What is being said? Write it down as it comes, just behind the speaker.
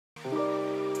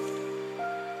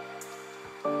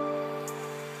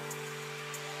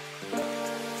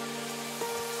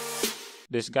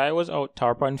This guy was out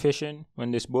tarpon fishing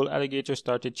when this bull alligator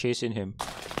started chasing him.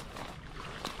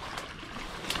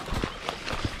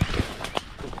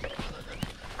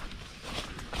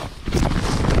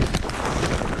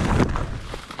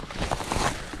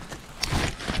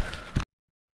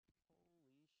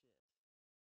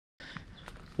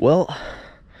 Well,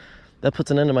 that puts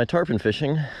an end to my tarpon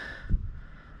fishing.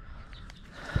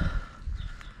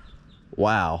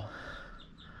 Wow.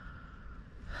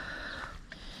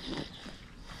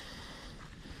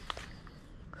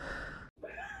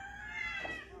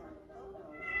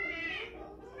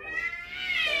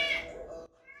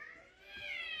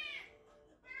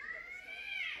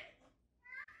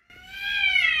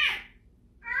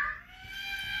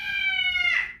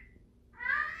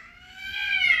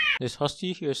 This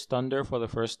husky hears thunder for the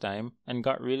first time and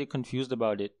got really confused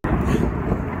about it. Oh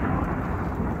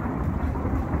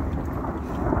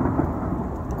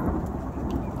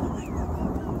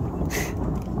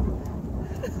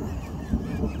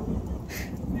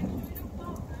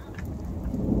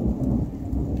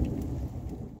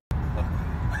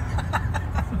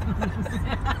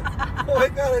my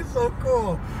god, it's so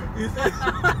cool. You see,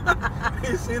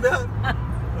 you see that?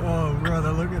 Oh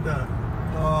brother, look at that.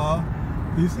 Oh,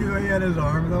 you see how he had his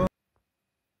arm though?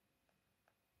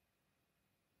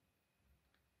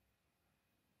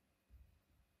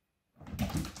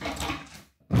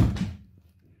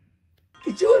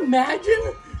 Could you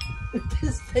imagine if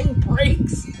this thing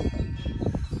breaks?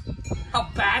 How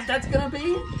bad that's gonna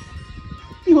be?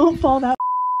 You won't fall that.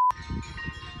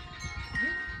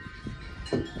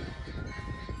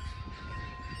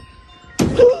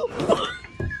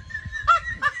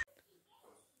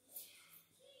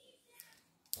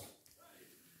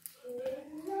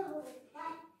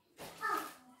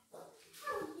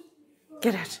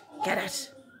 Get it, get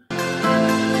it.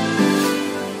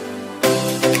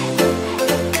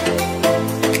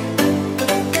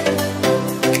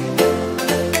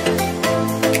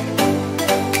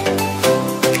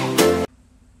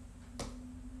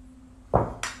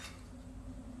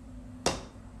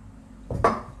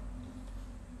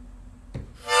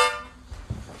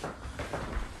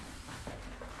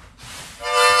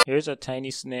 Here's a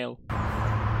tiny snail.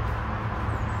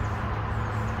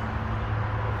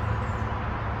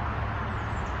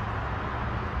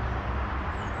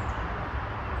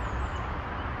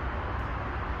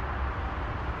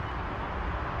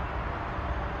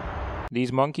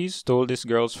 These monkeys stole this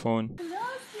girl's phone.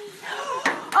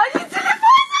 Они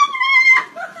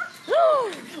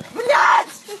телефон!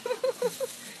 Блядь!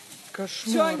 Кошмар.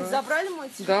 Что, они забрали мой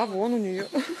телефон? Да, вон у нее.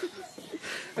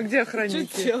 А где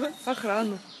охранники?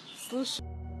 Охрана. Слушай.